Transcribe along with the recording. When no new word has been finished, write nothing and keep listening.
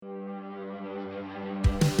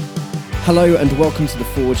Hello and welcome to the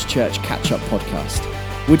Forge Church Catch-Up Podcast.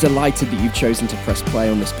 We're delighted that you've chosen to press play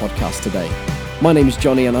on this podcast today. My name is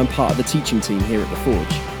Johnny and I'm part of the teaching team here at the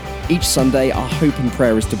Forge. Each Sunday, our hope and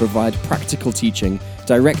prayer is to provide practical teaching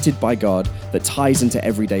directed by God that ties into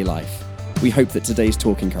everyday life. We hope that today's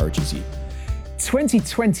talk encourages you.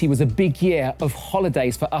 2020 was a big year of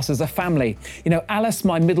holidays for us as a family. You know, Alice,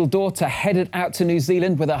 my middle daughter, headed out to New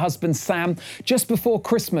Zealand with her husband Sam just before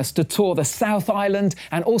Christmas to tour the South Island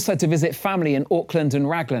and also to visit family in Auckland and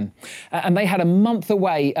Raglan. And they had a month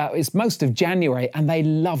away, it's most of January, and they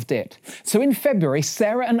loved it. So in February,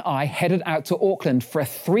 Sarah and I headed out to Auckland for a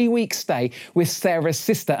 3-week stay with Sarah's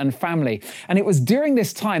sister and family. And it was during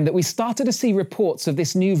this time that we started to see reports of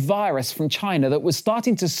this new virus from China that was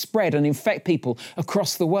starting to spread and infect people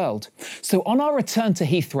across the world. So on our return to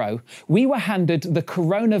Heathrow, we were handed the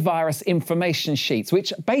coronavirus information sheets,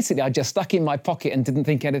 which basically I just stuck in my pocket and didn't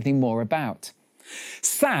think anything more about.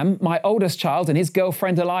 Sam, my oldest child, and his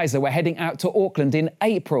girlfriend Eliza were heading out to Auckland in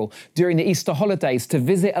April during the Easter holidays to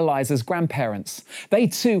visit Eliza's grandparents. They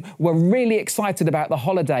too were really excited about the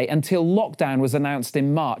holiday until lockdown was announced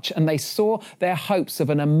in March, and they saw their hopes of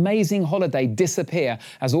an amazing holiday disappear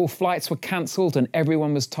as all flights were cancelled and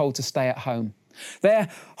everyone was told to stay at home. Their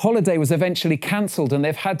holiday was eventually cancelled and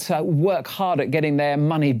they've had to work hard at getting their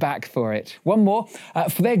money back for it. One more,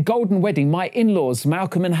 for their golden wedding, my in-laws,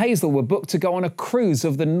 Malcolm and Hazel, were booked to go on a cruise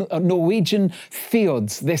of the Norwegian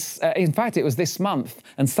fjords. In fact, it was this month.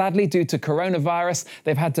 And sadly, due to coronavirus,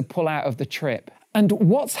 they've had to pull out of the trip. And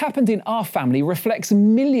what's happened in our family reflects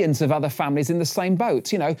millions of other families in the same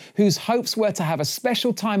boat, whose hopes were to have a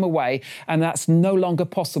special time away, and that's no longer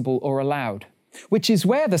possible or allowed. Which is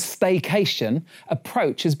where the staycation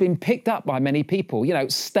approach has been picked up by many people,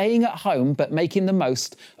 staying at home but making the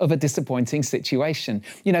most of a disappointing situation.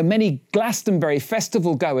 Many Glastonbury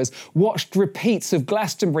festival goers watched repeats of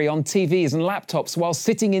Glastonbury on TVs and laptops while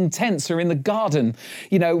sitting in tents or in the garden,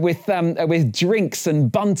 with drinks and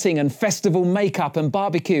bunting and festival makeup and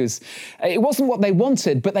barbecues. It wasn't what they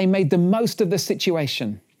wanted, but they made the most of the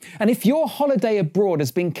situation. And if your holiday abroad has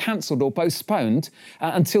been cancelled or postponed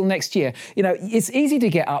until next year, it's easy to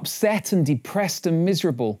get upset and depressed and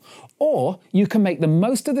miserable. Or you can make the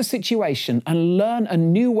most of the situation and learn a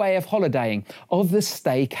new way of holidaying, of the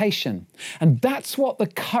staycation. And that's what the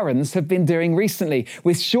Currans have been doing recently,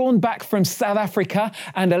 with Sean back from South Africa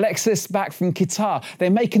and Alexis back from Qatar. They're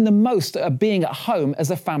making the most of being at home as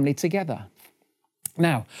a family together.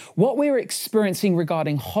 Now, what we're experiencing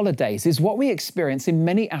regarding holidays is what we experience in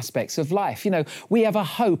many aspects of life. We have a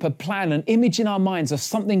hope, a plan, an image in our minds of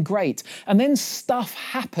something great, and then stuff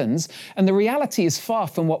happens, and the reality is far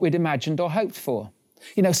from what we'd imagined or hoped for.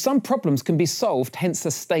 Some problems can be solved, hence a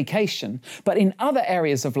staycation, but in other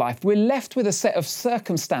areas of life, we're left with a set of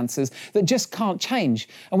circumstances that just can't change,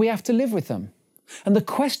 and we have to live with them. And the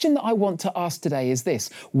question that I want to ask today is this: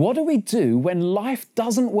 what do we do when life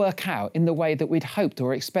doesn't work out in the way that we'd hoped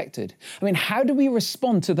or expected? How do we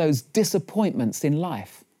respond to those disappointments in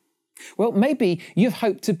life? Well, maybe you've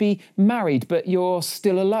hoped to be married, but you're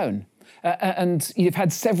still alone. And you've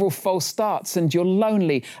had several false starts and you're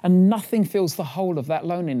lonely and nothing fills the whole of that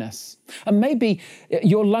loneliness. And maybe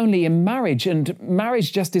you're lonely in marriage and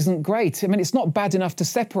marriage just isn't great. It's not bad enough to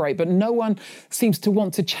separate, but no one seems to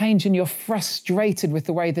want to change and you're frustrated with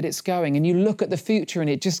the way that it's going and you look at the future and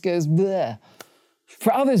it just goes bleh.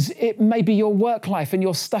 For others, it may be your work life and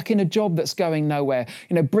you're stuck in a job that's going nowhere,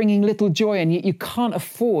 bringing little joy and you can't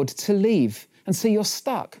afford to leave and so you're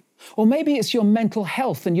stuck. Or maybe it's your mental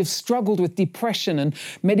health and you've struggled with depression and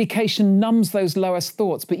medication numbs those lowest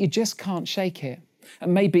thoughts, but you just can't shake it.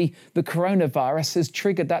 And maybe the coronavirus has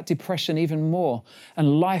triggered that depression even more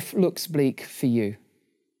and life looks bleak for you.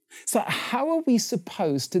 So how are we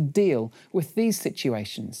supposed to deal with these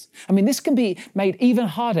situations? This can be made even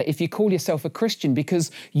harder if you call yourself a Christian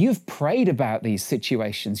because you've prayed about these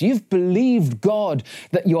situations. You've believed God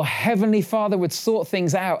that your Heavenly Father would sort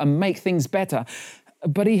things out and make things better.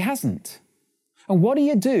 But he hasn't. And what do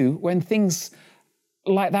you do when things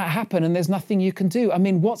like that happen and there's nothing you can do?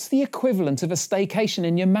 What's the equivalent of a staycation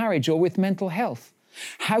in your marriage or with mental health?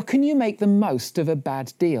 How can you make the most of a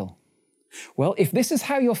bad deal? Well, if this is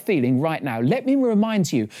how you're feeling right now, let me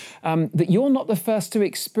remind you that you're not the first to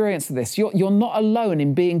experience this. You're not alone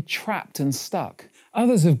in being trapped and stuck.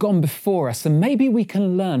 Others have gone before us, and maybe we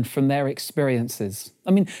can learn from their experiences.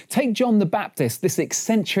 Take John the Baptist, this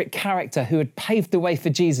eccentric character who had paved the way for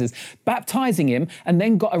Jesus, baptizing him and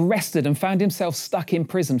then got arrested and found himself stuck in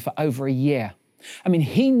prison for over a year.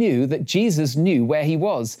 He knew that Jesus knew where he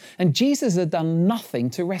was, and Jesus had done nothing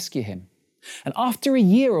to rescue him. And after a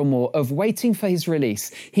year or more of waiting for his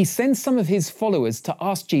release, he sends some of his followers to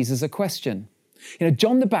ask Jesus a question.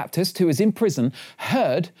 John the Baptist, who was in prison,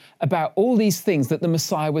 heard about all these things that the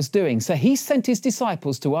Messiah was doing. So he sent his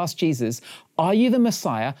disciples to ask Jesus, "Are you the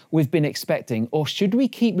Messiah we've been expecting, or should we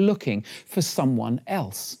keep looking for someone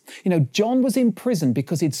else?" John was in prison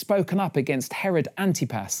because he'd spoken up against Herod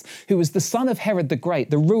Antipas, who was the son of Herod the Great,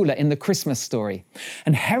 the ruler in the Christmas story.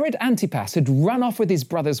 And Herod Antipas had run off with his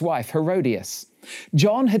brother's wife, Herodias.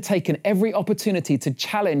 John had taken every opportunity to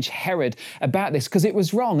challenge Herod about this because it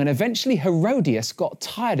was wrong, and eventually Herodias got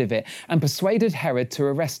tired of it and persuaded Herod to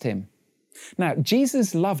arrest him. Now,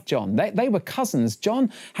 Jesus loved John. They were cousins.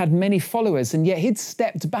 John had many followers, and yet he'd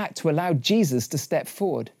stepped back to allow Jesus to step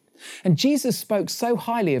forward. And Jesus spoke so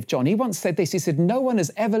highly of John. He once said this, he said, "No one who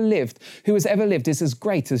has ever lived is as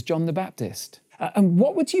great as John the Baptist." And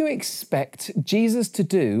what would you expect Jesus to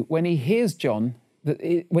do when he hears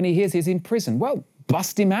he's in prison? Well,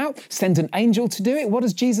 bust him out, send an angel to do it. What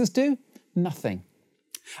does Jesus do? Nothing.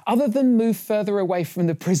 Other than move further away from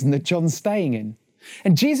the prison that John's staying in.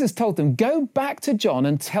 And Jesus told them, "Go back to John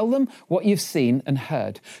and tell them what you've seen and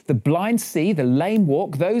heard. The blind see, the lame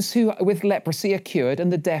walk, those who with leprosy are cured,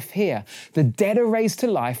 and the deaf hear. The dead are raised to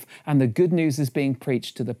life, and the good news is being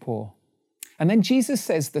preached to the poor." And then Jesus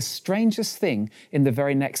says the strangest thing in the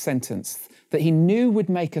very next sentence that he knew would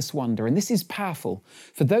make us wonder. And this is powerful.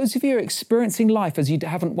 For those of you who are experiencing life as you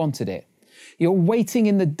haven't wanted it, you're waiting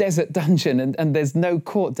in the desert dungeon and there's no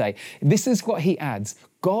court day. This is what he adds.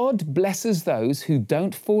 God blesses those who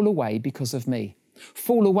don't fall away because of me.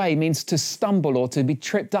 Fall away means to stumble or to be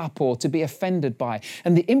tripped up or to be offended by.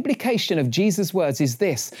 And the implication of Jesus' words is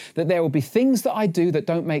this, that there will be things that I do that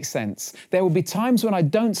don't make sense. There will be times when I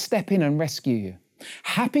don't step in and rescue you.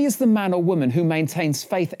 Happy is the man or woman who maintains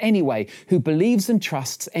faith anyway, who believes and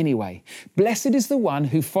trusts anyway. Blessed is the one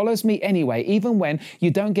who follows me anyway, even when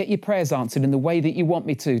you don't get your prayers answered in the way that you want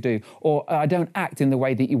me to do, or I don't act in the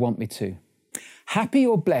way that you want me to. Happy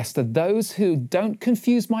or blessed are those who don't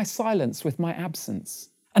confuse my silence with my absence.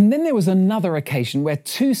 And then there was another occasion where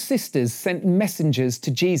two sisters sent messengers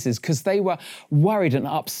to Jesus because they were worried and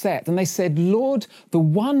upset. And they said, "Lord, the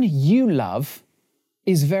one you love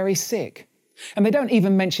is very sick." And they don't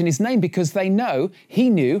even mention his name because they know he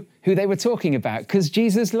knew who they were talking about because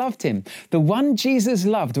Jesus loved him. The one Jesus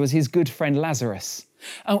loved was his good friend Lazarus.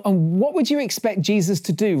 And what would you expect Jesus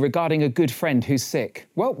to do regarding a good friend who's sick?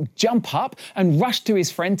 Well, jump up and rush to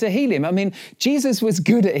his friend to heal him. I mean, Jesus was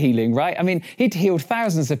good at healing, right? I mean, he'd healed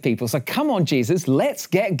thousands of people. So come on, Jesus, let's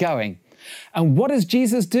get going. And what does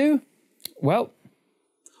Jesus do? Well,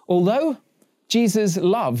 although Jesus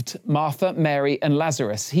loved Martha, Mary, and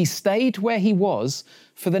Lazarus, he stayed where he was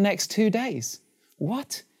for the next 2 days.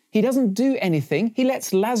 What? He doesn't do anything. He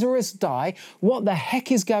lets Lazarus die. What the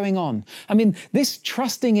heck is going on? I mean, this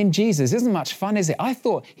trusting in Jesus isn't much fun, is it? I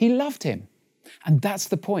thought he loved him. And that's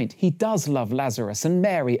the point. He does love Lazarus and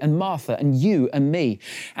Mary and Martha and you and me.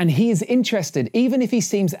 And he is interested, even if he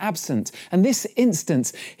seems absent. And this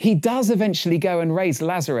instance, he does eventually go and raise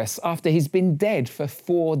Lazarus after he's been dead for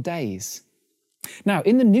 4 days. Now,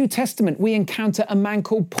 in the New Testament, we encounter a man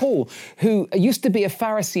called Paul, who used to be a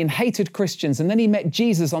Pharisee and hated Christians. And then he met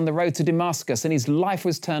Jesus on the road to Damascus and his life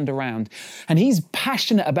was turned around. And he's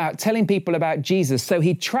passionate about telling people about Jesus. So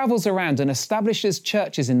he travels around and establishes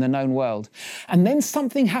churches in the known world. And then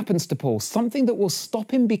something happens to Paul, something that will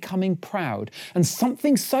stop him becoming proud, and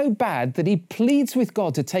something so bad that he pleads with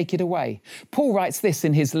God to take it away. Paul writes this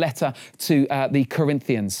in his letter to the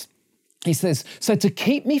Corinthians. He says, "So to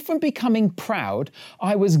keep me from becoming proud,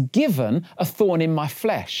 I was given a thorn in my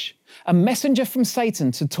flesh, a messenger from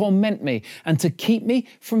Satan to torment me and to keep me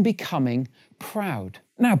from becoming proud."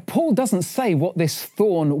 Now, Paul doesn't say what this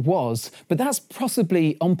thorn was, but that's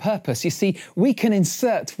possibly on purpose. You see, we can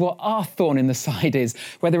insert what our thorn in the side is,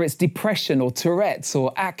 whether it's depression or Tourette's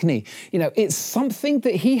or acne. It's something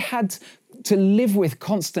that he had to live with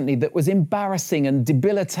constantly that was embarrassing and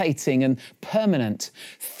debilitating and permanent.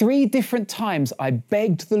 3 different times I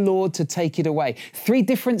begged the Lord to take it away. 3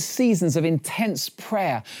 different seasons of intense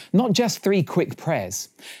prayer, not just 3 quick prayers.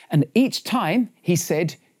 And each time he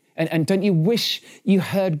said, and don't you wish you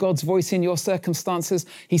heard God's voice in your circumstances?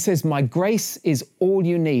 He says, "My grace is all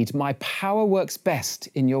you need. My power works best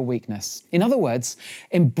in your weakness." In other words,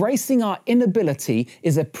 embracing our inability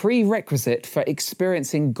is a prerequisite for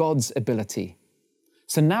experiencing God's ability.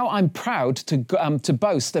 So now I'm proud to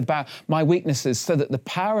boast about my weaknesses so that the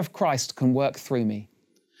power of Christ can work through me.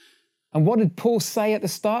 And what did Paul say at the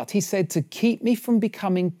start? He said, "To keep me from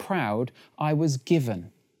becoming proud, I was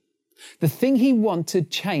given." The thing he wanted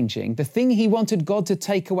changing, the thing he wanted God to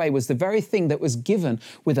take away was the very thing that was given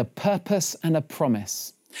with a purpose and a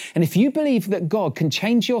promise. And if you believe that God can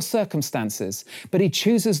change your circumstances, but he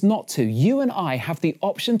chooses not to, you and I have the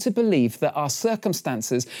option to believe that our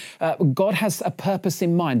circumstances, God has a purpose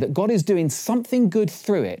in mind, that God is doing something good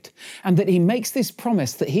through it, and that he makes this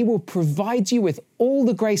promise that he will provide you with all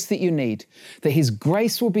the grace that you need, that his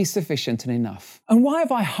grace will be sufficient and enough. And why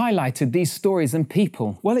have I highlighted these stories and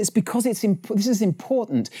people? Well, it's because this is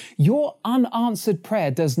important. Your unanswered prayer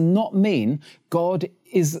does not mean God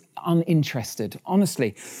is uninterested.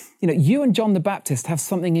 Honestly, you and John the Baptist have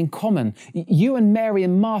something in common. You and Mary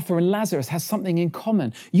and Martha and Lazarus have something in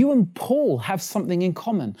common. You and Paul have something in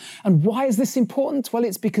common. And why is this important? Well,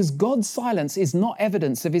 it's because God's silence is not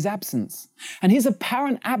evidence of his absence. And his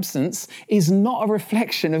apparent absence is not a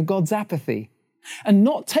reflection of God's apathy. And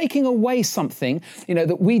not taking away something,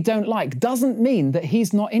 that we don't like doesn't mean that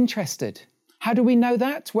he's not interested. How do we know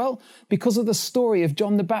that? Well, because of the story of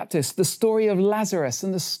John the Baptist, the story of Lazarus,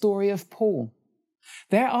 and the story of Paul.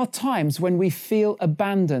 There are times when we feel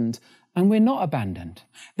abandoned and we're not abandoned.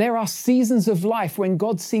 There are seasons of life when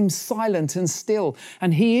God seems silent and still,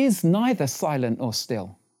 and he is neither silent or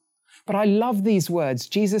still. But I love these words.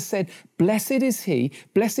 Jesus said, "Blessed is he,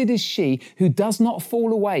 blessed is she who does not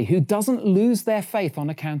fall away, who doesn't lose their faith on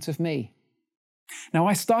account of me." Now,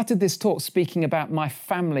 I started this talk speaking about my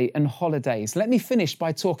family and holidays. Let me finish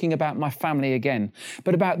by talking about my family again,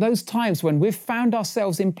 but about those times when we've found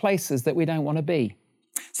ourselves in places that we don't want to be.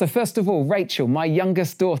 So first of all, Rachel, my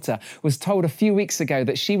youngest daughter, was told a few weeks ago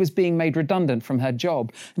that she was being made redundant from her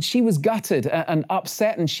job. And she was gutted and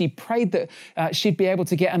upset, and she prayed that she'd be able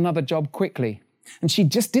to get another job quickly. And she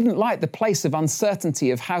just didn't like the place of uncertainty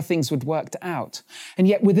of how things would work out. And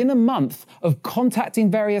yet within a month of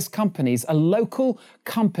contacting various companies, a local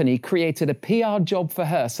company created a PR job for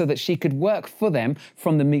her so that she could work for them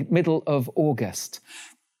from the middle of August.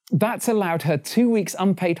 That's allowed her 2 weeks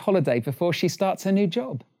unpaid holiday before she starts her new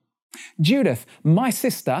job. Judith, my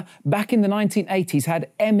sister, back in the 1980s had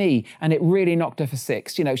ME, and it really knocked her for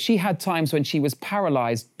six. She had times when she was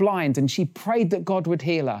paralyzed, blind, and she prayed that God would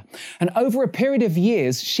heal her. And over a period of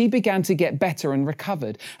years, she began to get better and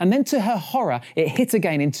recovered. And then to her horror, it hit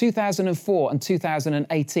again in 2004 and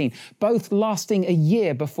 2018, both lasting a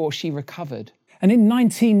year before she recovered. And in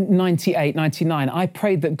 1998-99, I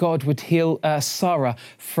prayed that God would heal Sarah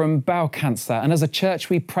from bowel cancer. And as a church,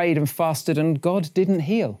 we prayed and fasted, and God didn't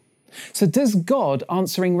heal. So does God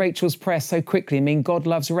answering Rachel's prayer so quickly mean God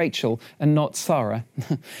loves Rachel and not Sarah?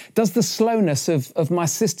 Does the slowness of my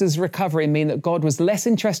sister's recovery mean that God was less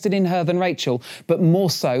interested in her than Rachel, but more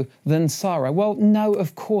so than Sarah? Well, no,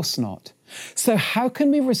 of course not. So how can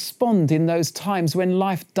we respond in those times when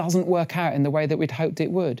life doesn't work out in the way that we'd hoped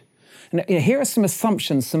it would? And here are some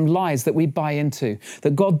assumptions, some lies that we buy into.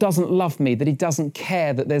 That God doesn't love me, that he doesn't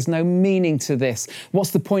care, that there's no meaning to this. What's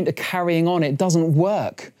the point of carrying on? It doesn't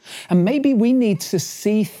work. And maybe we need to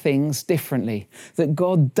see things differently. That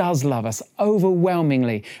God does love us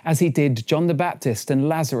overwhelmingly, as he did John the Baptist and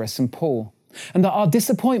Lazarus and Paul. And that our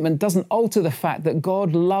disappointment doesn't alter the fact that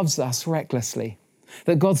God loves us recklessly.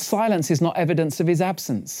 That God's silence is not evidence of his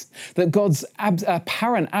absence. That God's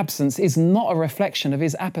apparent absence is not a reflection of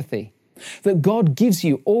his apathy. That God gives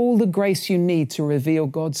you all the grace you need to reveal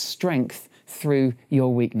God's strength through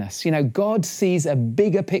your weakness. God sees a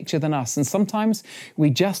bigger picture than us, and sometimes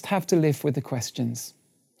we just have to live with the questions.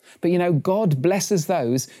 But God blesses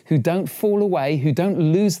those who don't fall away, who don't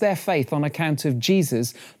lose their faith on account of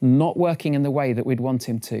Jesus not working in the way that we'd want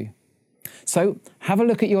him to. So have a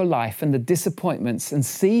look at your life and the disappointments and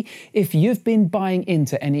see if you've been buying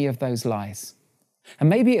into any of those lies. And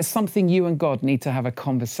maybe it's something you and God need to have a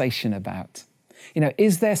conversation about.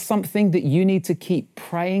 Is there something that you need to keep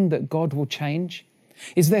praying that God will change?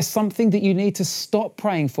 Is there something that you need to stop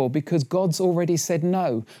praying for because God's already said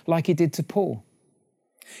no, like he did to Paul?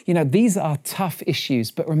 These are tough issues,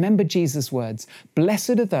 but remember Jesus' words,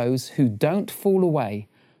 "Blessed are those who don't fall away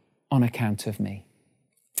on account of me."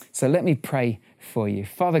 So let me pray for you.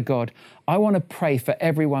 Father God, I want to pray for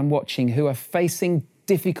everyone watching who are facing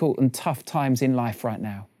difficult and tough times in life right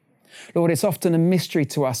now. Lord, it's often a mystery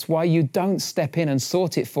to us why you don't step in and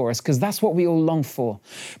sort it for us, because that's what we all long for.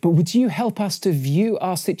 But would you help us to view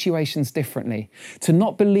our situations differently, to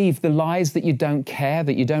not believe the lies that you don't care,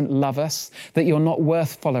 that you don't love us, that you're not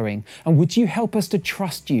worth following? And would you help us to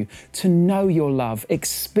trust you, to know your love,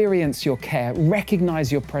 experience your care, recognize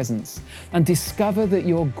your presence, and discover that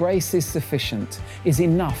your grace is sufficient, is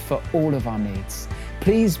enough for all of our needs?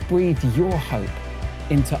 Please breathe your hope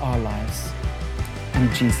into our lives.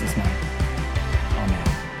 In Jesus' name,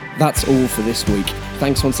 amen. That's all for this week.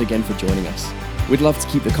 Thanks once again for joining us. We'd love to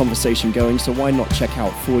keep the conversation going, so why not check out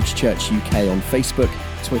Forge Church UK on Facebook,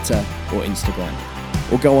 Twitter, or Instagram?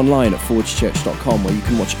 Or go online at forgechurch.com where you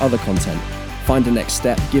can watch other content, find a next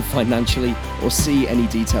step, give financially, or see any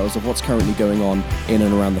details of what's currently going on in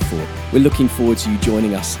and around the Forge. We're looking forward to you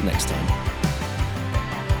joining us next time.